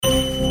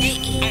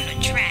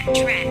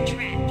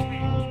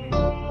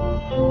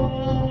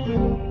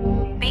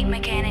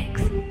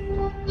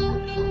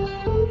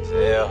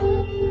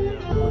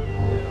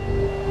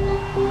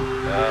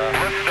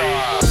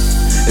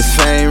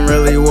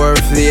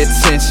the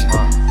attention.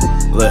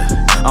 Look,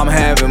 I'm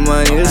having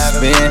money to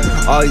spend.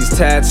 All these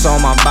tats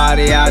on my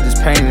body, I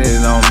just painted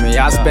it on me.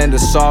 I spent a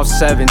soft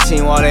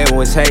 17 while they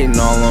was hating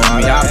all on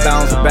me. I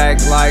bounce back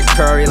like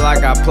Curry,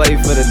 like I play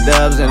for the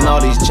Dubs. And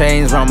all these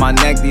chains round my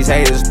neck, these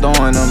haters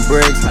throwing them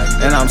bricks.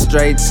 And I'm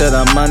straight to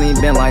the money,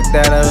 been like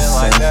that ever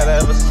since.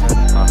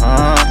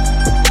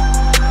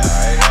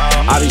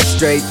 I be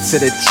straight to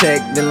the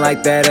check, been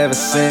like that ever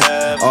since.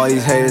 All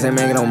these haters ain't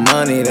making no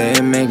money, they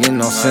ain't making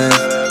no sense.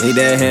 Need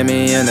that hit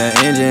me in the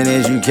engine,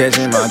 is you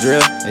catching my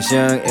drift? It's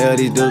young L,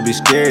 these dudes be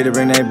scared to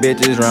bring their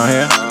bitches round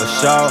here. For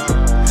sure,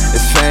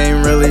 is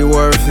fame really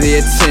worth the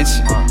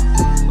attention?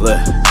 Look,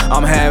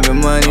 I'm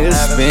having money to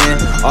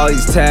spend. All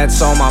these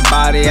tats on my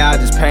body, I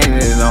just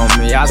painted it on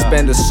me. I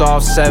spent a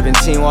soft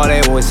 17 while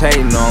they was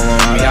hating all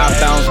on me. I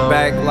bounce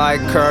back like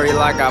Curry,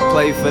 like I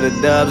play for the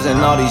Dubs. And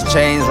all these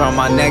chains round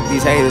my neck,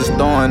 these haters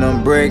throwing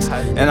them bricks.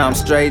 And I'm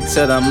straight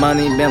to the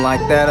money, been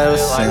like that ever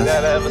since.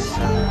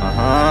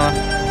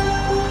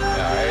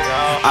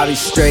 I be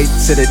straight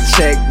to the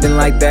check, been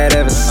like that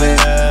ever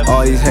since.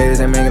 All these haters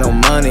ain't making no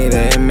money,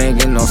 they ain't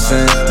making no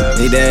sense.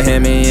 Need that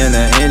hit me in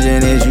the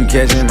engine, is you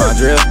catching my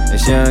drift?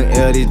 It's young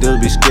L, these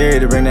dudes be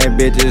scared to bring their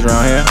bitches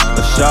round here.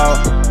 For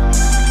sure.